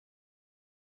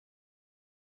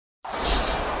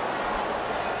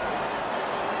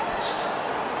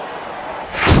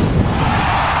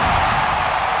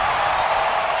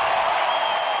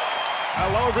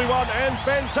everyone, and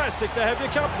fantastic to have your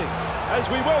company as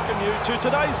we welcome you to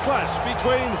today's clash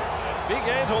between Big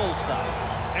Ant All-Stars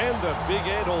and the Big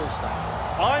Ant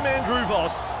All-Stars. I'm Andrew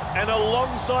Voss, and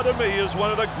alongside of me is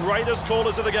one of the greatest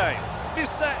callers of the game,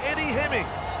 Mr. Eddie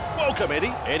Hemmings. Welcome,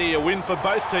 Eddie. Eddie, a win for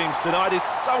both teams tonight is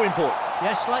so important.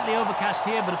 Yes, slightly overcast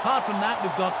here, but apart from that,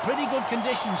 we've got pretty good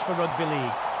conditions for Rugby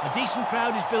League. A decent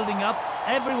crowd is building up,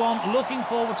 everyone looking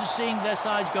forward to seeing their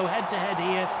sides go head-to-head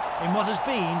here in what has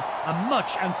been a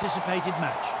much-anticipated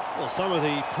match. Well, some of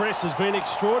the press has been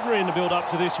extraordinary in the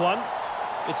build-up to this one.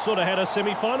 It sort of had a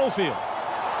semi-final feel.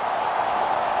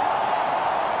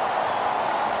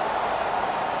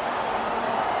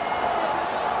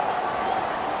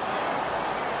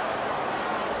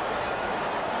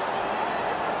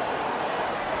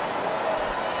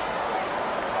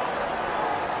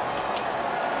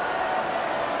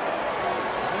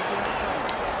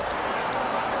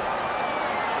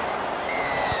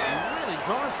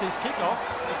 Drives this kick-off.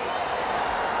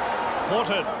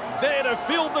 Ported there to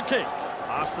field the kick.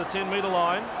 Past the 10-metre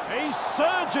line. He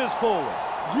surges forward.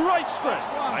 Great strength.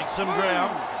 Makes some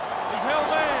ground. He's held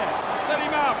there. Let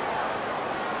him up.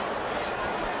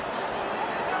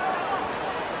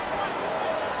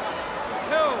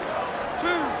 Held. 2.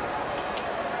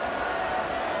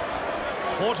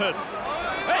 Ported.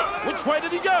 Hey, which way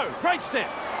did he go? Great step.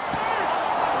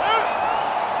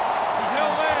 He's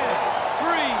held there. 3.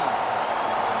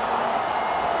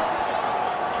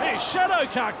 Shadow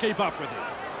can't keep up with him.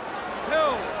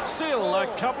 Still a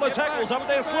couple of tackles up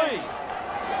their sleeve.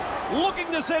 Looking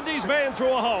to send his man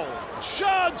through a hole.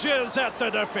 Charges at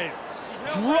the defence.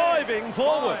 Driving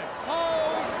forward.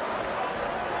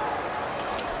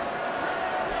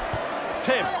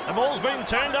 10. The ball's been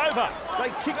turned over. They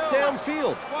kicked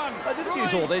downfield. They didn't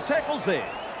use all their tackles there.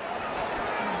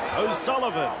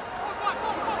 O'Sullivan.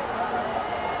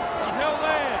 He's held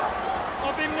there.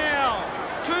 Off him now.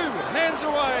 2 hands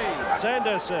away.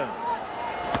 Sanderson.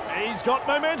 He's got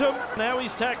momentum. Now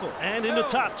he's tackled and into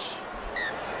touch.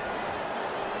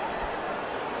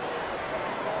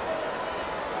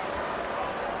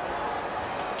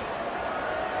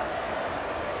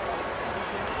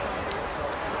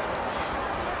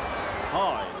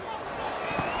 High.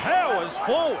 Powers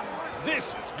forward.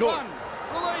 This is good. 1.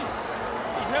 Release.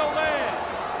 He's held there.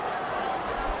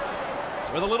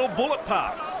 With a little bullet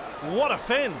pass. What a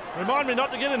fend. Remind me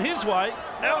not to get in his way.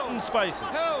 Out in spaces.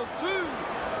 Held 2.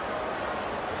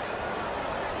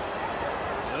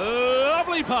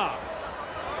 Lovely pass.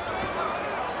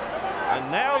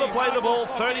 And now they play the ball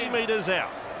 30 metres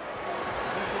out.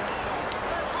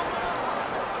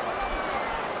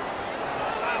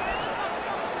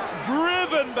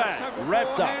 Driven back.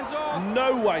 Wrapped up.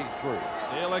 No way through.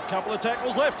 Still a couple of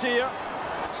tackles left here.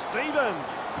 Stevens.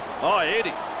 Oh,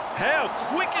 Eddie. How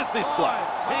quick is this play?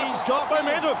 He's got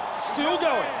momentum. Still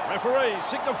going. Referee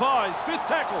signifies 5th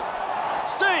tackle.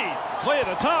 Steve, clear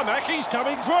the tarmac. He's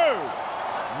coming through.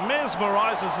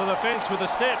 Mesmerises the defence with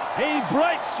a step. He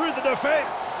breaks through the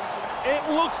defence. It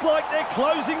looks like they're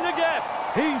closing the gap.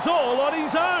 He's all on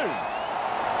his own.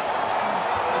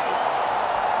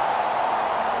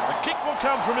 The kick will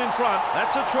come from in front.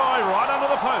 That's a try right under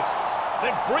the posts.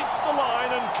 They've breached the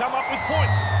line and come up with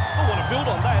points. I want to build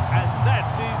on that, and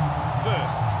that's his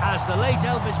first. As the late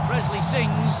Elvis Presley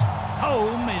sings,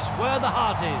 home is where the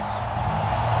heart is.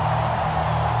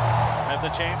 Have the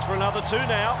chance for another 2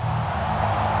 now.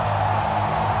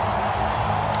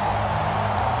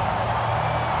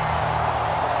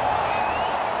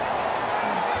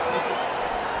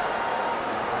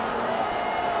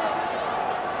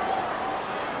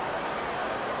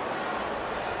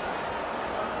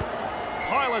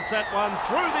 Pilots that one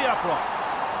through the uprights.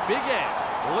 Big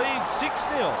Ant leads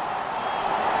 6-0.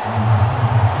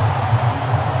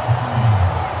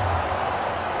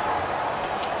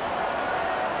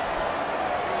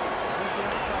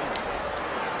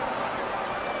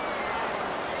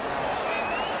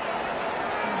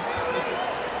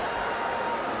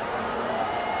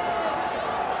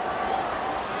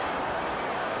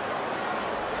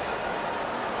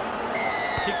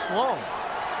 Kicks long.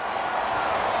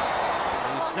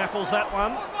 Snaffles that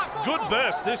one. Good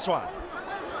burst, this one.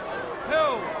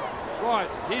 Held. Right,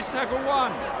 here's tackle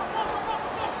 1.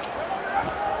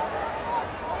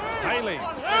 Haley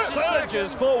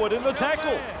surges forward in the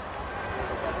tackle.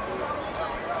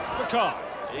 McCall.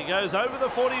 He goes over the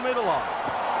 40-metre line.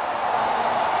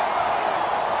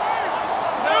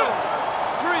 Held.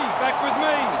 3, back with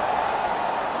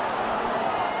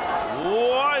me.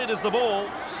 Wide is the ball.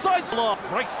 Sidestep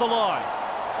breaks the line.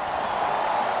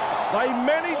 They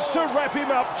managed to wrap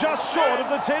him up just short of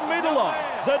the 10-metre line.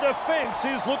 The defence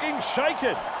is looking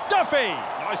shaken. Duffy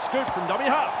Nice scoop from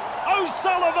dummy half.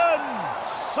 O'Sullivan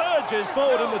surges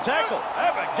forward in the tackle.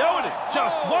 Have a go at it.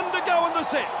 Just one to go in the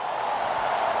set.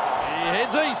 He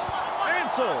heads east.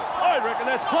 Ansell, I reckon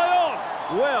that's play on.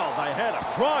 Well, they had a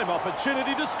prime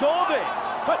opportunity to score there,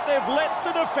 but they've let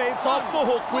the defence off the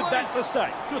hook with that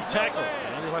mistake. Good tackle.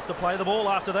 And he'll have to play the ball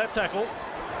after that tackle.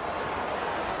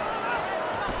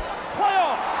 Play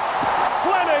on.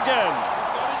 Flanagan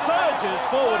surges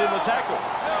forward in the tackle.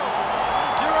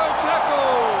 Zero tackle.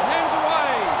 Hands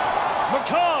away.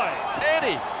 Mackay.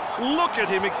 Eddie. Look at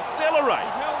him accelerate.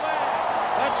 He's held there.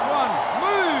 That's one.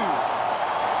 Move.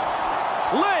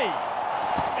 Lee.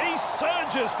 He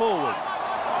surges forward.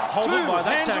 Holding by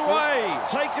that tackle. Away.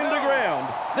 Taken to ground.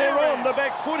 They're on the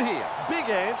back foot here. Big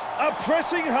Ant are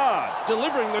pressing hard.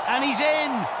 Delivering the... And he's in.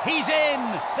 He's in.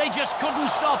 They just couldn't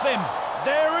stop him.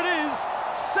 There it is.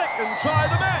 Second try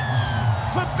of the match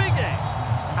for Big Ant.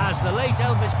 As the late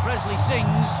Elvis Presley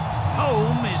sings,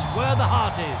 home is where the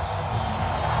heart is.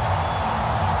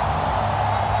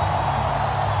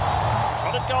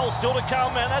 Shot at goal still to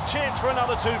come, and a chance for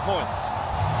another 2 points.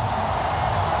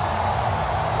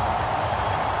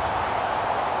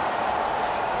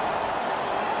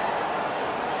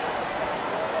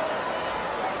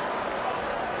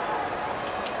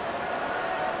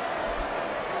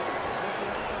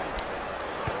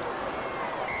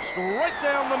 Straight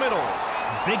down the middle.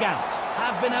 Big Ant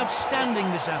have been outstanding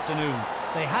this afternoon.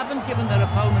 They haven't given their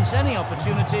opponents any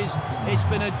opportunities. It's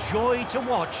been a joy to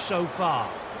watch so far.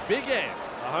 Big Ant,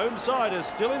 the home side is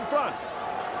still in front.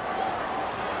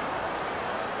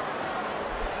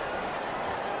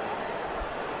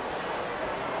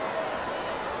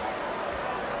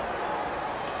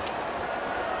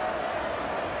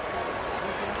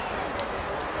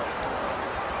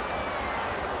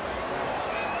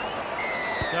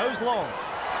 Goes long.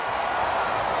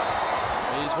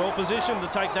 He's well positioned to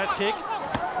take that kick.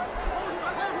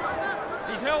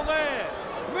 He's held there.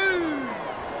 Move.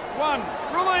 One.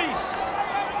 Release.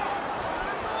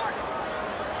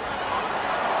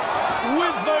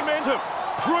 With momentum.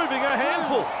 Proving a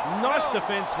handful. Nice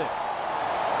defence there.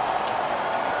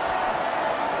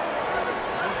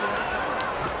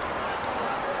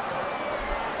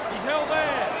 He's held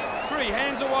there. 3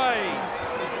 hands away.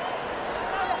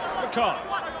 Mackay.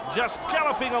 Just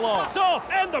galloping along. Off,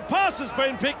 and the pass has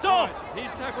been picked off.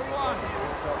 He's tackle 1.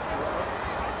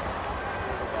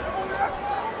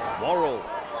 Worrell.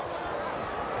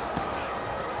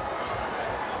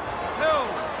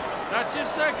 Held. That's his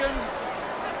second.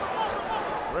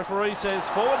 Referee says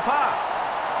forward pass.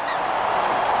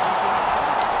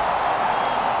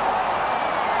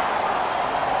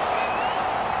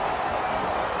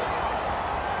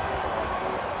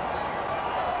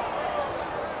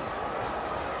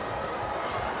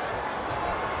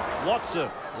 Watson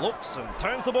looks and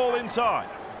turns the ball inside.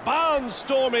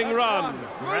 Barnstorming run.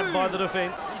 Grabbed by the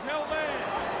defence. He's held there.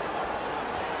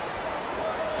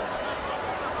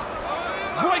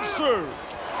 Breaks through.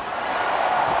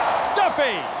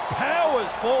 Duffy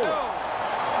powers forward.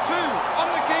 2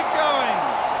 on the keep going.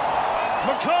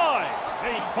 Mackay.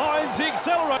 He finds the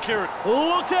accelerator.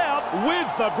 Look out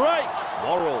with the break.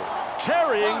 Worrell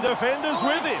carrying defenders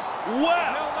with him.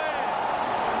 Wow. Held there.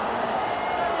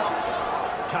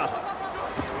 Cutter.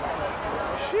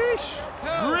 Sheesh.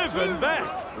 Driven back.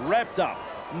 Wrapped up.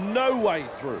 No way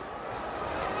through.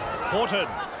 Horton.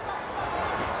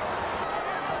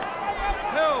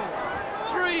 Held.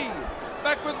 3.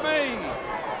 Back with me.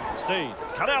 Steed.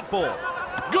 Cut out ball.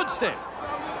 Good step.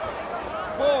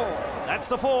 4. That's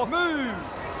the fourth. Move.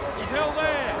 He's held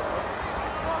there.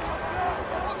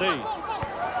 Steed.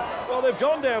 Well, they've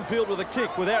gone downfield with a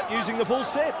kick without using the full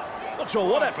set. Not sure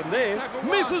what happened there.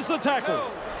 Misses the tackle.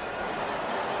 Held.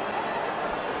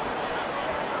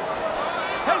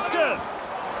 Hesketh.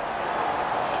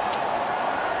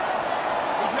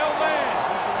 He's held there.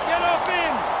 Get off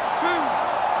in. 2.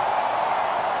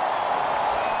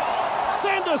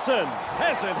 Sanderson.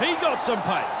 Hasn't he got some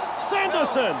pace?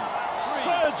 Sanderson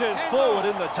surges forward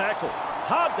in the tackle.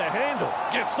 Hard to handle.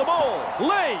 Gets the ball.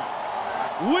 Lee.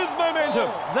 With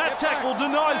momentum. That tackle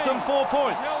denies them 4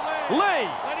 points. Lee.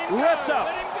 Wrapped up.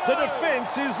 The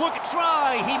defence is looking.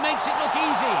 Try. He makes it look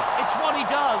easy. It's what he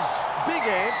does. Big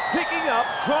Ant picking up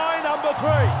try number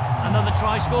 3. Another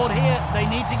try scored here. They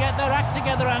need to get their act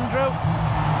together, Andrew.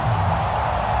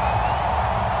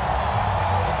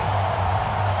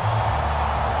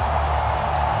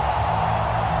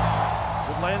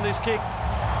 Should land this kick.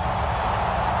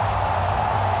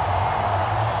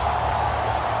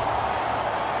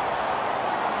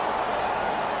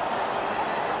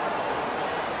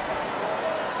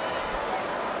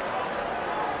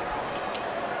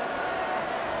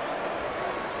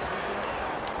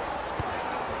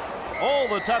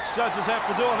 the touch judges have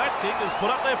to do on that kick is put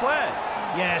up their flags.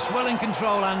 Yes, well in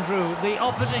control, Andrew. The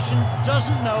opposition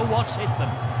doesn't know what's hit them.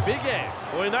 Big act.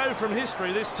 We know from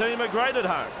history this team are great at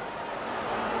home.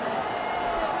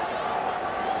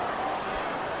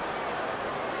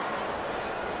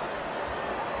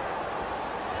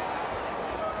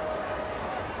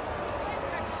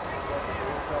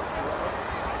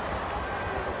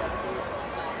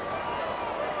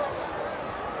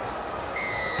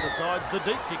 Decides the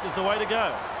deep kick is the way to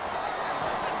go.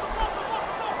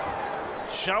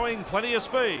 Showing plenty of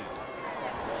speed.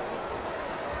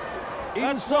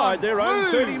 Inside their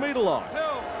own 30-metre line.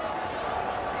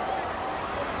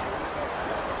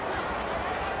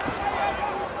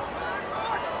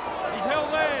 He's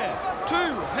held there. 2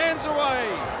 hands away.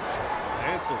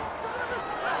 Ansel.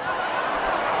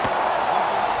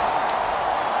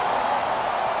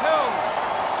 Held.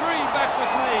 3 back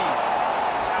with me.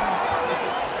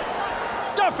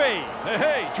 Duffy!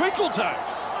 Hey, twinkle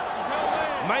toes.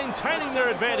 Maintaining their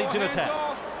advantage in attack.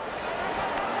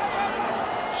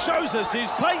 Shows us his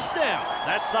pace now.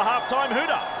 That's the half-time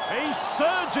hooter. He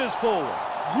surges forward.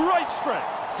 Great strength.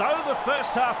 So the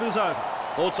first half is over.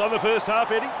 Thoughts on the first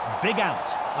half, Eddie? Big out.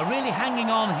 Are really hanging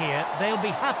on here. They'll be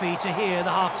happy to hear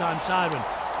the half-time siren.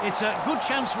 It's a good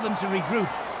chance for them to regroup.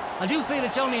 I do feel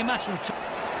it's only a matter of time.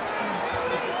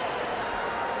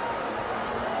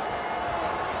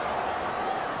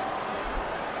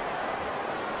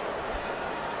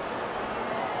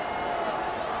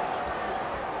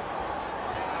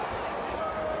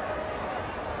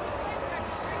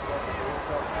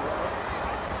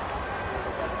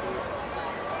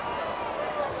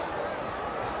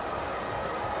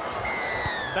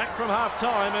 Back from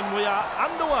half-time and we are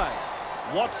underway.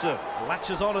 Watson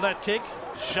latches onto that kick,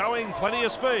 showing plenty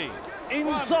of speed.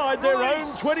 Inside their own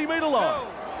 20-metre line.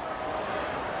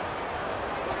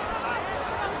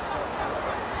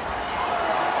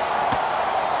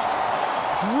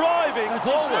 Driving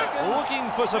forward, looking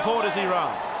for support as he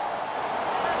runs.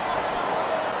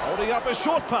 Holding up a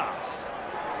short pass.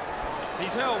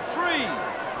 He's held 3.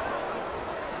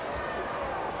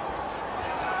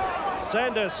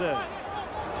 Sanderson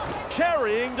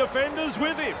carrying defenders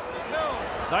with him.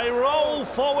 They roll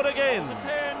forward again.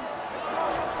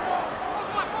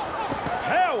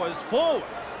 Powers forward.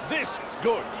 This is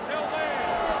good. He's held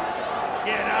there.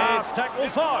 Get up. It's tackle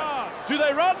 5. Do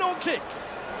they run or kick?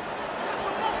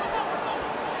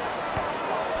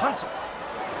 Punts it.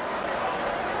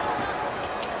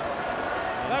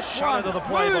 That's shut into the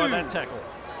play by that tackle.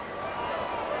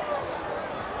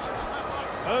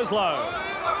 Herslow.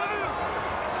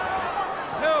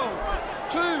 Held.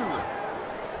 2.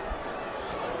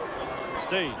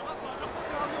 Steve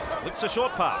flicks a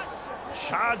short pass,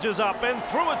 charges up and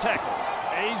through a tackle.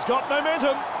 He's got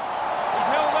momentum. He's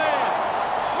held there.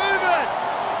 Move it.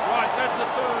 Right, that's a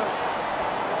 3rd.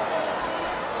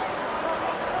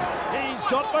 He's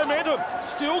got momentum.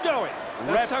 Still going.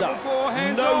 That's Wrapped up. 4,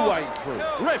 hands no off. way through.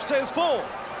 Ref says 4.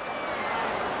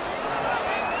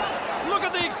 Look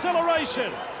at the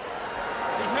acceleration.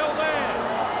 He's held there.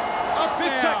 Up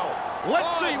 5th tackle.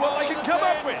 Let's see what they can come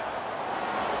up with.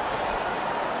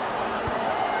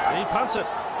 He punts it.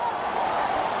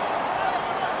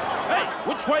 Hey,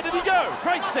 which way did he go?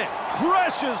 Great step.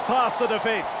 Crashes past the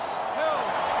defence.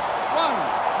 1.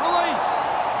 Release.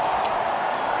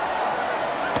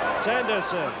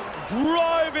 Sanderson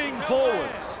driving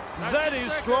forwards. That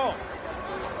is strong.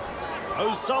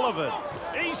 O'Sullivan.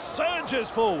 He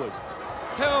surges forward.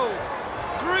 Held.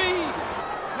 3.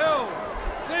 Held.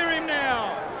 Clear him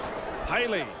now.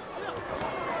 Haley.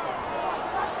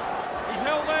 He's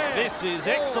held there. This is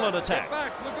excellent attack. Get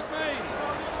back. Look at me.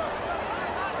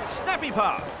 Snappy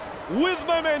pass with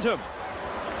momentum.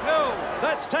 Held.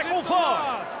 That's tackle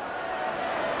 5.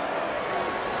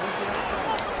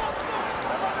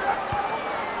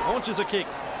 Launches a kick.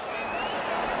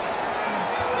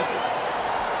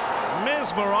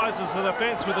 Mesmerises the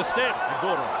defence with a step.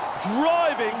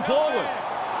 Driving forward.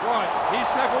 Right, here's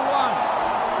tackle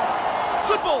 1.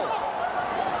 Good ball.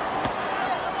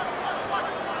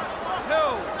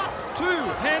 Held. 2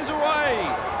 hands away.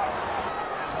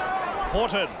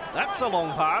 Horton, that's a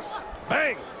long pass.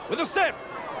 Bang, with a step.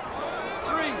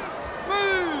 3.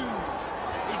 Move.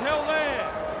 He's held there.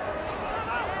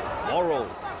 Laurel.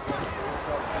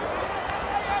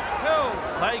 Held.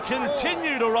 They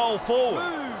continue to roll forward.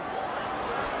 Move.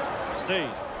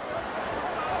 Steve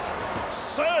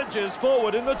surges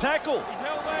forward in the tackle. He's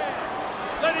held there.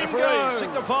 Let him Referee go.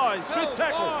 signifies Held 5th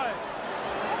tackle. 5.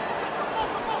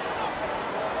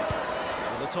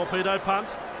 With a torpedo punt.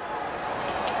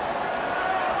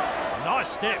 Nice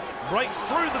step. Breaks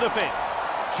through the defence.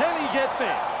 Can he get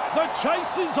there? The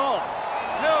chase is on.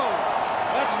 Held.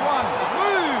 That's one.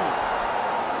 Move.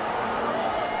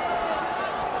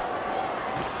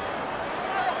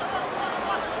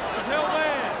 He's held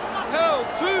there. Held.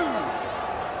 Two.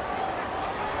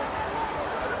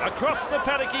 Across the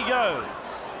paddock he goes.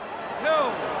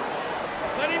 Held.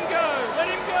 Let him go. Let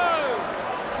him go.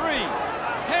 Three.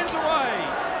 Hands away.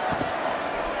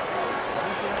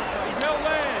 He's held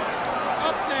there.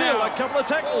 Up now. Still a couple of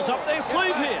tackles up their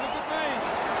sleeve here. Look at me.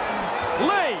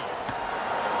 Lee.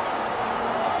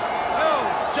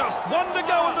 Held. Just one to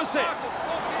go in the set.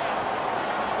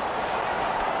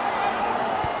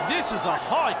 This is a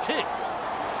high kick.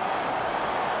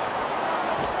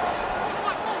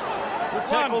 Good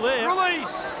tackle there.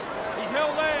 Release. He's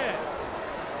held there.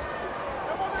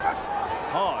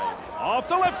 High. Off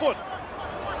the left foot.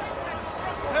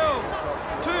 Held.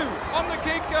 Two. On the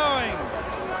kick going.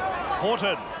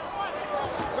 Horton.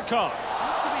 The card.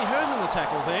 Not to be heard in the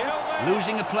tackle there.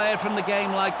 Losing a player from the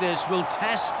game like this will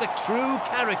test the true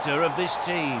character of this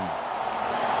team.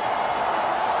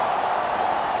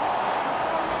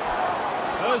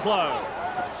 Herslow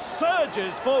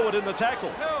surges forward in the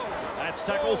tackle. That's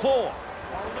tackle 4.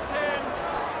 Number 10.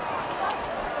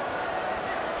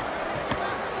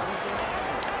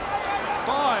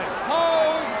 Five.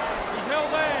 Hold. He's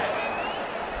held there.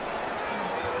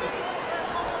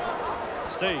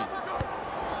 Steve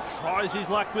tries his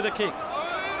luck with a kick.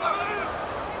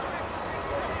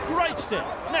 Great step.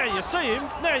 Now you see him,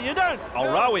 now you don't.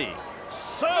 Alrawi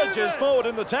surges forward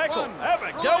in the tackle. Have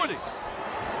a go at him.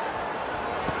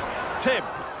 Tim.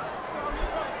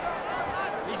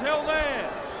 He's held there.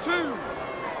 Two.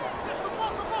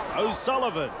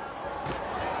 O'Sullivan.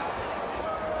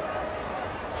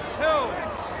 Held.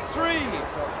 Three.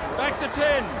 Back to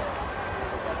 10.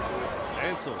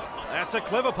 Ansel. That's a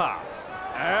clever pass.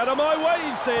 Out of my way,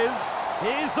 he says.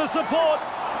 Here's the support.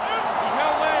 He's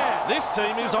held there. This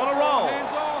team is on a roll.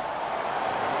 Hands off.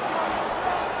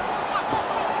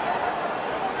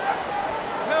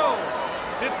 Held.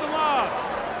 Fifth and last.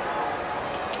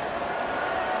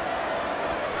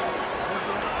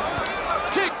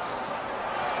 Kicks.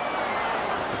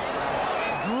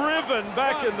 Driven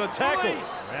back in the tackle.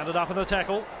 Release. Rounded up in the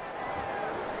tackle.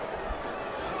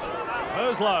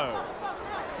 Herslow.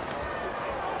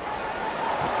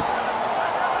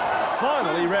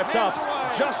 Finally wrapped up,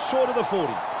 just short of the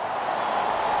 40.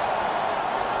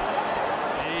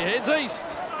 He heads east,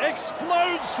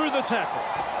 explodes through the tackle,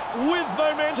 with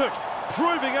momentum,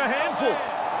 proving a handful.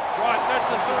 Right, that's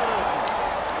the third.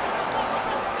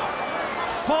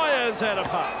 Fires out a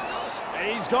pass.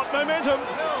 He's got momentum.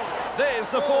 There's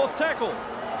the 4th tackle.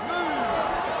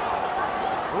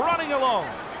 Running along.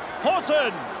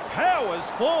 Horton powers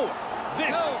forward.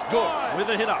 This is good with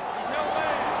a hit up. He's held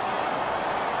there.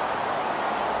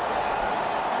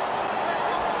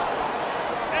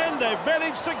 They've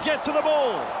managed to get to the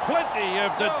ball. Plenty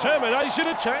of determination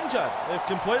to change it. They've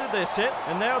completed their set,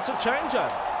 and now it's a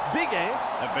change-up. Big Ant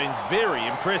have been very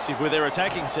impressive with their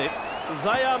attacking sets.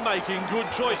 They are making good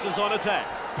choices on attack.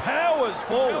 Powers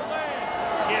forward.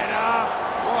 Get up.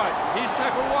 Right, here's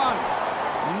tackle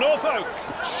 1. Norfolk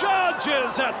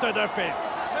charges at the defence.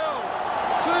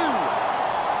 Two.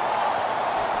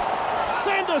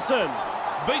 Sanderson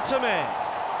beats a man.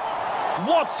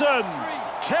 Watson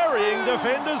carrying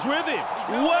defenders with him.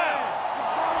 Wow!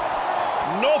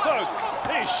 Norfolk,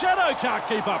 his shadow can't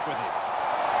keep up with him.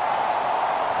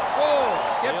 4.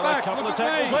 Get back. A couple Look of at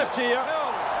tackles me. left here.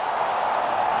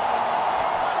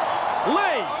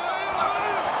 Lee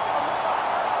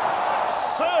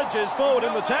surges forward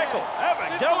in the tackle. Have a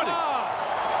go at him.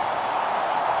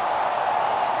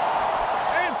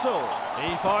 Ansel,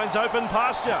 he finds open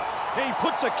pasture. He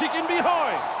puts a kick in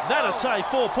behind. That'll say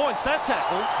 4 points, that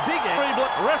tackle. Big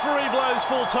referee blows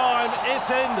full time.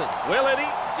 It's ended. Well, Eddie,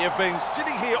 you've been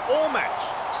sitting here all match.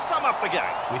 Sum up the game.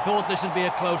 We thought this would be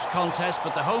a close contest,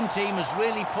 but the home team has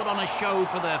really put on a show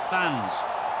for their fans.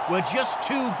 We're just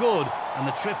too good, and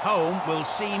the trip home will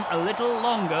seem a little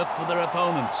longer for their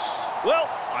opponents. Well,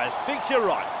 I think you're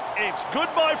right. It's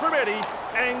goodbye from Eddie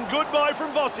and goodbye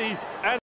from Vossi. And